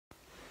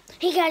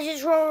Hey guys,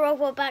 it's Royal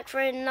Robot back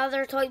for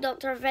another Toy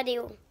Doctor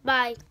video.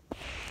 Bye.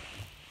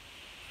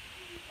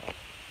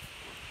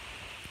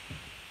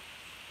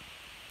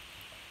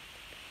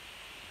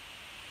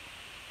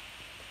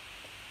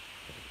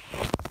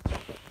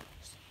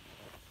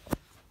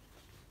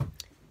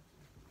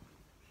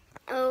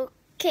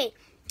 Okay,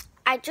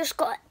 I just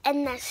got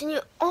in this new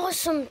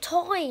awesome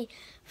toy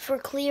for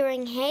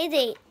clearing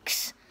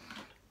headaches.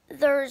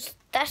 There's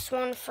this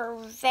one for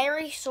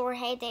very sore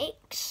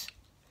headaches.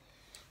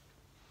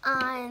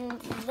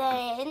 And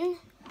then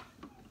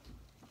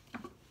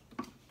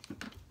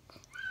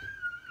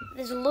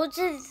there's loads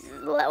of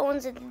little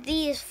ones of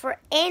these for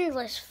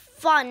endless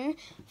fun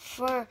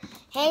for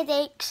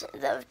headaches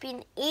that have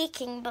been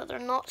aching but they're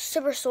not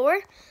super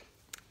sore.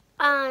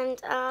 And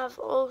I've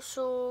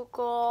also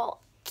got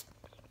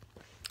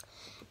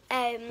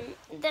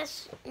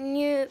this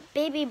new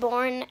baby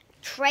born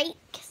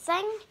trike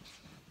thing,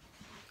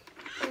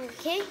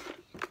 okay,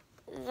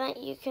 that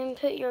you can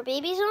put your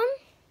babies on.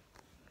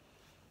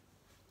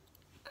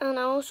 And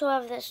I also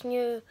have this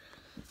new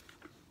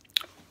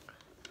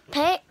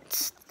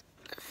pets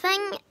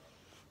thing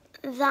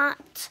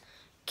that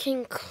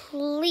can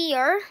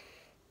clear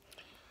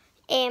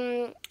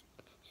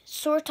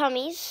sore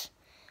tummies.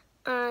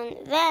 And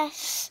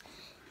this,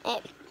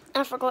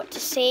 I forgot to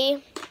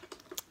say,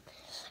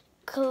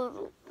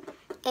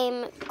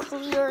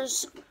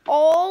 clears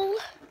all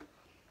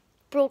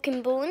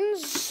broken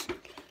bones.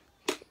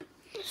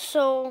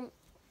 So,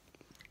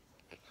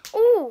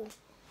 oh,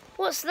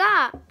 what's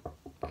that?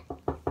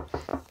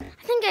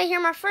 I think I hear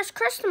my first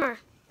customer.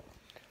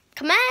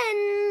 Come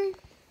in.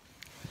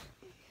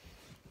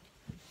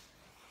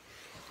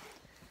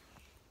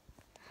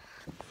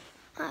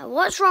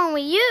 What's wrong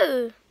with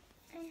you?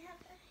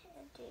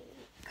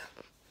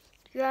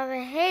 You have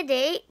a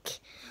headache?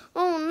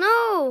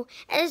 Oh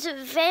no! Is it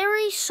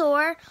very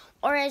sore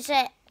or is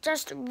it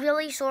just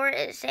really sore?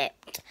 Is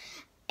it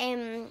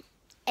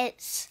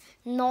it's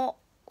not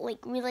like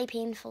really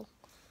painful?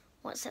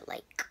 What's it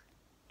like?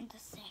 The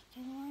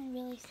second one,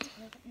 really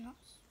sore but not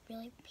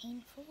really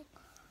painful.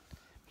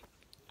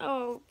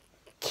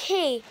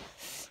 Okay.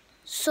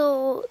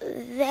 So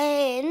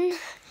then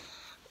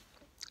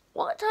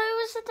what time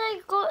was it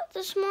I got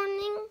this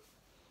morning?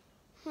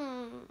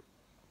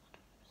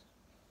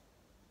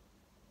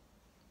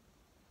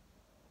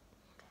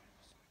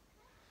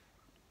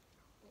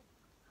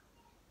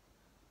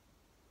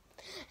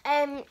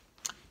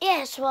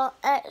 Yes, well,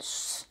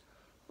 it's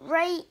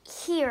right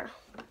here.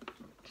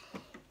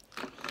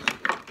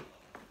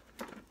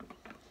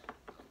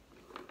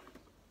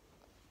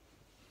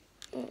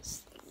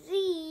 It's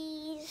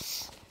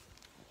these.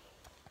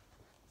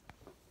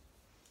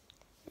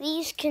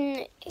 These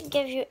can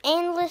give you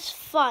endless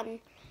fun.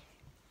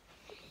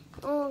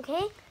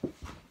 Okay.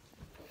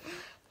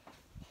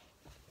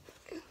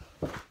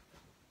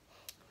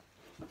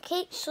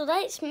 Okay, so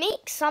let's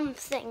make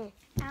something.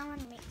 I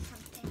want to make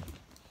something.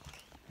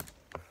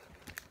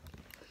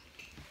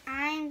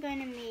 I'm going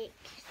to make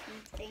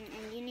something,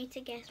 and you need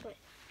to guess what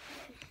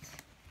it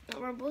is.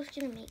 We're both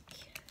going to make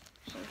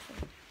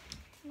something.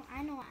 Well,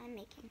 I know what I'm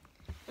making.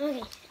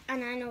 Okay,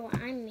 and I know what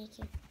I'm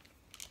making.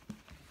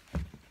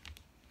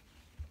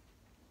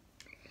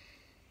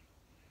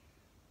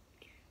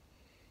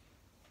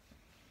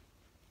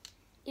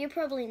 You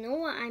probably know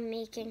what I'm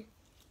making.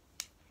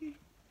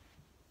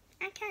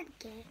 I can't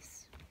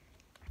guess.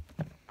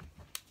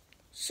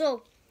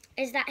 So,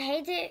 is that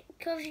headache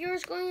of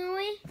yours going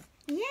away?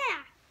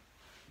 Yeah.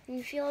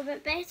 You feel a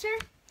bit better?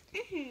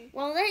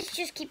 Well, let's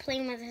just keep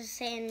playing with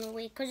this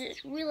anyway, because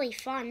it's really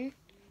fun.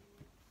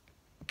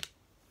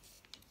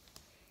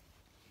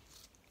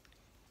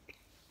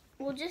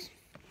 We'll just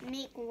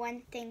make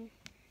one thing.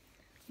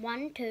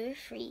 1, 2,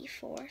 3,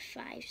 4,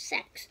 5,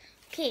 6.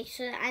 Okay,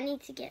 so I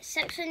need to get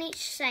 6 on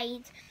each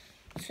side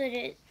so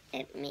that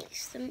it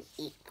makes them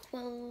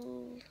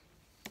equal.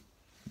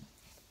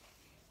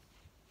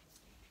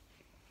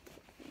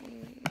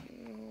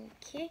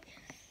 Okay.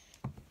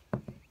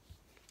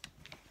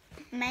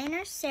 Mine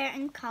are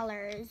certain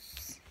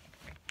colors.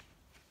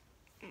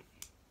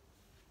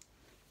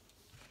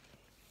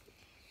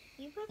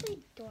 You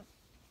probably don't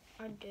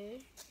or do.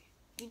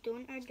 You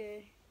don't or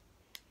do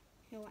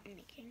know what I'm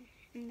making.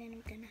 And then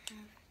I'm gonna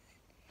have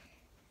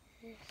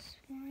this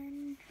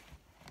one.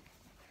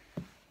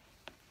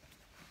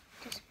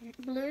 This one.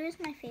 Blue is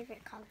my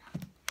favorite color.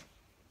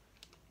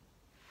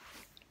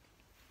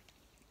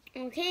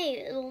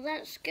 Okay, well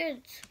that's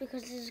good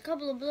because there's a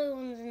couple of blue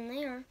ones in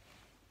there.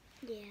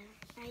 Yeah,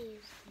 I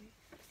use them.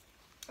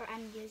 Or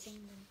I'm using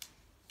them.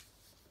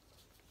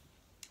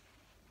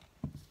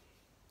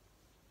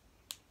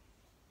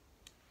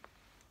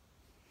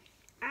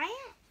 I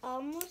am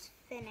almost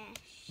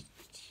finished.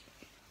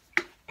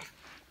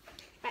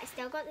 But I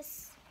still got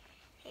this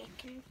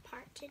second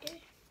part to do.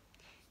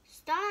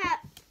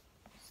 Stop!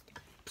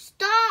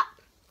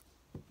 Stop!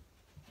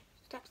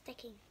 Stop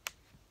sticking.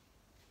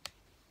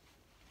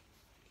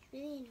 It's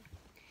really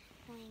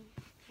annoying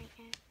right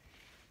now.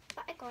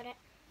 But I got it.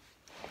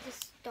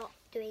 Just stop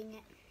doing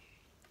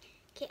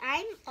it. Okay,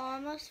 I'm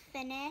almost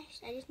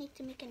finished. I just need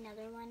to make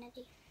another one of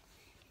these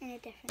in a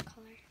different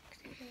color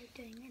because I really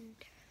doing it in a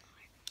different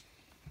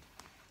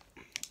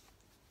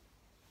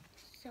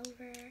color.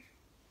 Silver,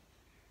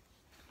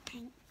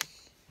 pink,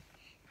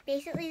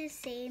 basically the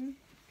same,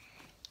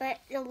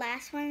 but the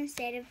last one,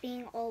 instead of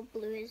being all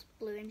blue, is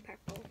blue and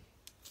purple.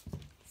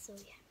 So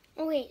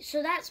yeah. Okay,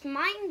 so that's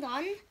mine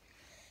done.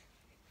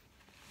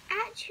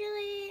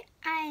 Actually,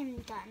 I'm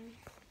done.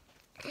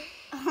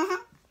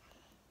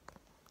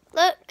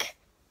 Look,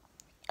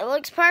 it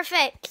looks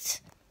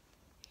perfect.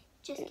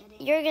 Just kidding.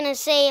 You're gonna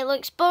say it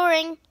looks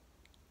boring.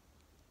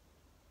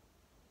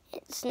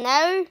 It's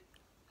now a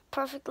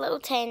perfect little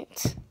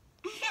tent.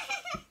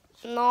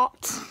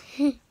 Not.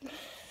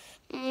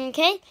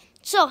 Okay,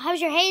 so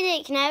how's your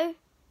headache now?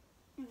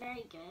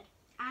 Very good.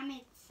 I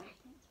made something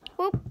as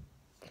well. Whoop.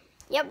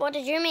 Yep, what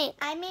did you make?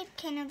 I made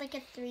kind of like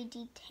a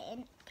 3D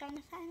tent kind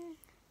of thing.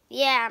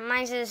 Yeah,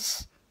 mine's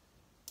is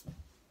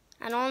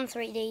an on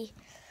 3D.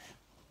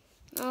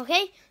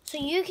 Okay, so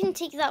you can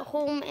take that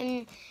home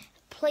and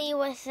play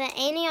with it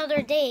any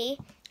other day,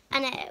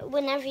 and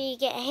whenever you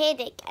get a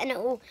headache, and it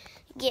will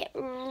get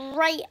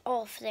right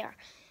off there.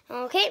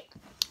 Okay,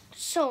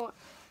 so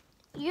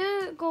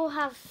you go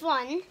have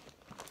fun,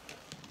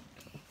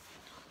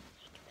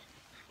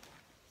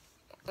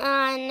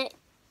 and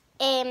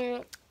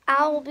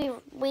I'll be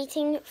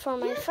waiting for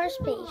my first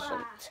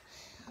patient.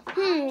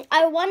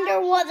 I wonder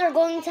what they're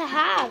going to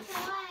have.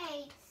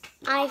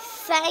 I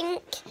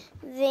think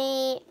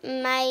they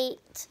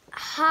might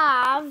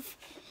have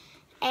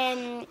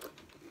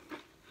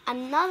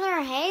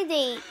another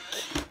headache.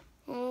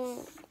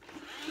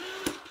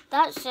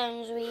 That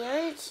sounds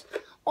weird.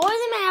 Or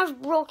they might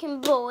have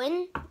broken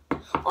bone.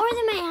 Or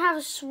they might have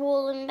a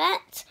swollen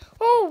bit.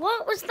 Oh,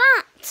 what was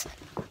that?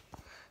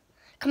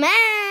 Come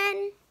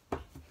in.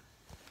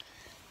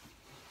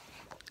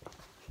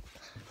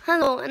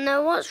 Hello, and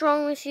now what's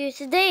wrong with you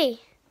today?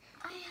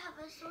 I have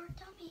a sore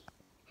tummy.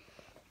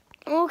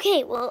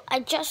 Okay, well,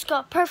 I just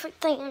got a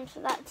perfect thing for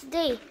that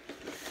today.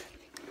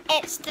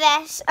 It's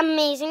this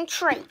amazing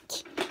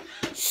trick.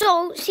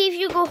 So, see if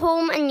you go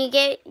home and you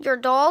get your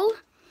doll,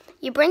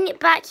 you bring it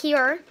back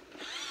here,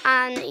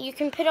 and you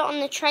can put it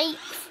on the trike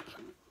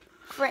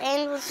for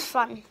endless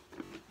fun.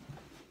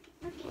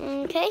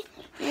 Okay?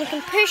 And you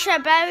can push it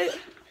about.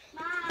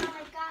 Mom,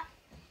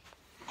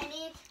 I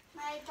need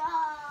my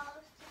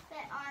dolls to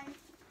fit on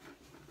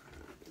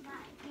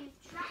my new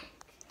truck.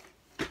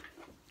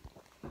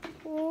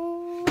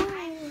 Ooh. I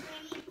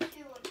need 2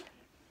 of them.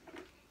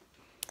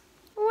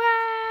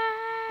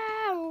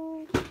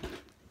 Wow.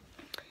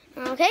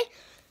 Okay,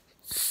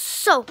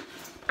 so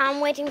I'm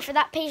waiting for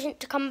that patient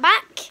to come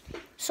back.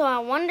 So I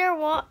wonder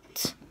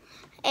what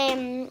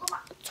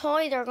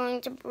toy they're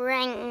going to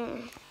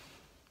bring.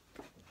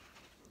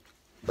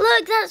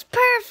 Look, that's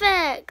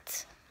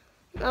perfect.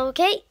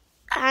 Okay,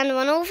 hand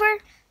one over.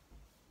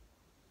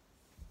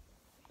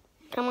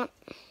 Come on.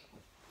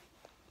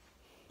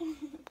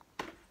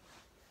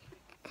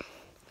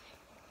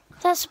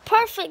 That's a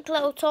perfect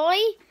little toy.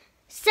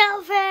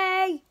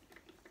 Selfie!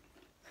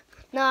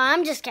 No,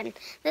 I'm just kidding.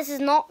 This is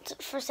not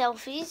for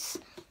selfies.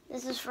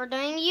 This is for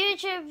doing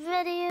YouTube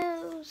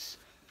videos.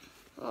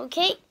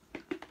 Okay.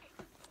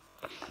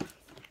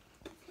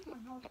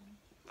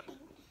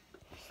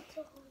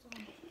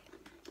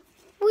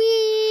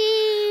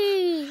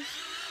 Whee!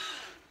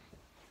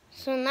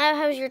 So now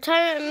how's your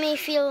tummy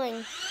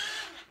feeling?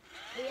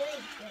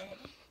 Really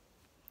good.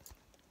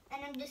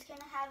 And I'm just going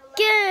to have a little...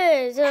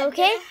 Good,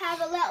 okay. I'm gonna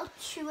have a little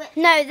chew it.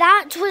 Now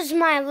that was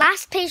my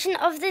last patient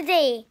of the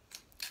day.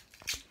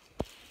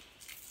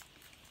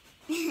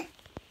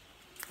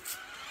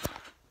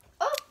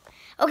 Oh.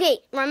 Okay,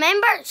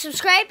 remember,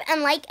 subscribe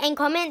and like and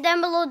comment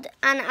down below,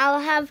 and I'll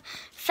have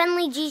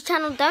Finley G's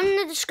channel down in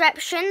the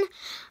description.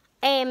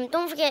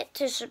 Don't forget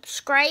to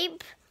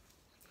subscribe,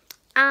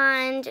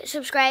 and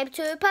subscribe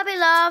to Puppy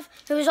Love,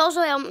 who's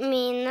also helping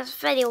me in this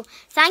video.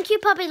 Thank you,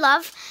 Puppy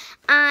Love,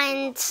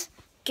 and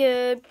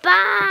goodbye.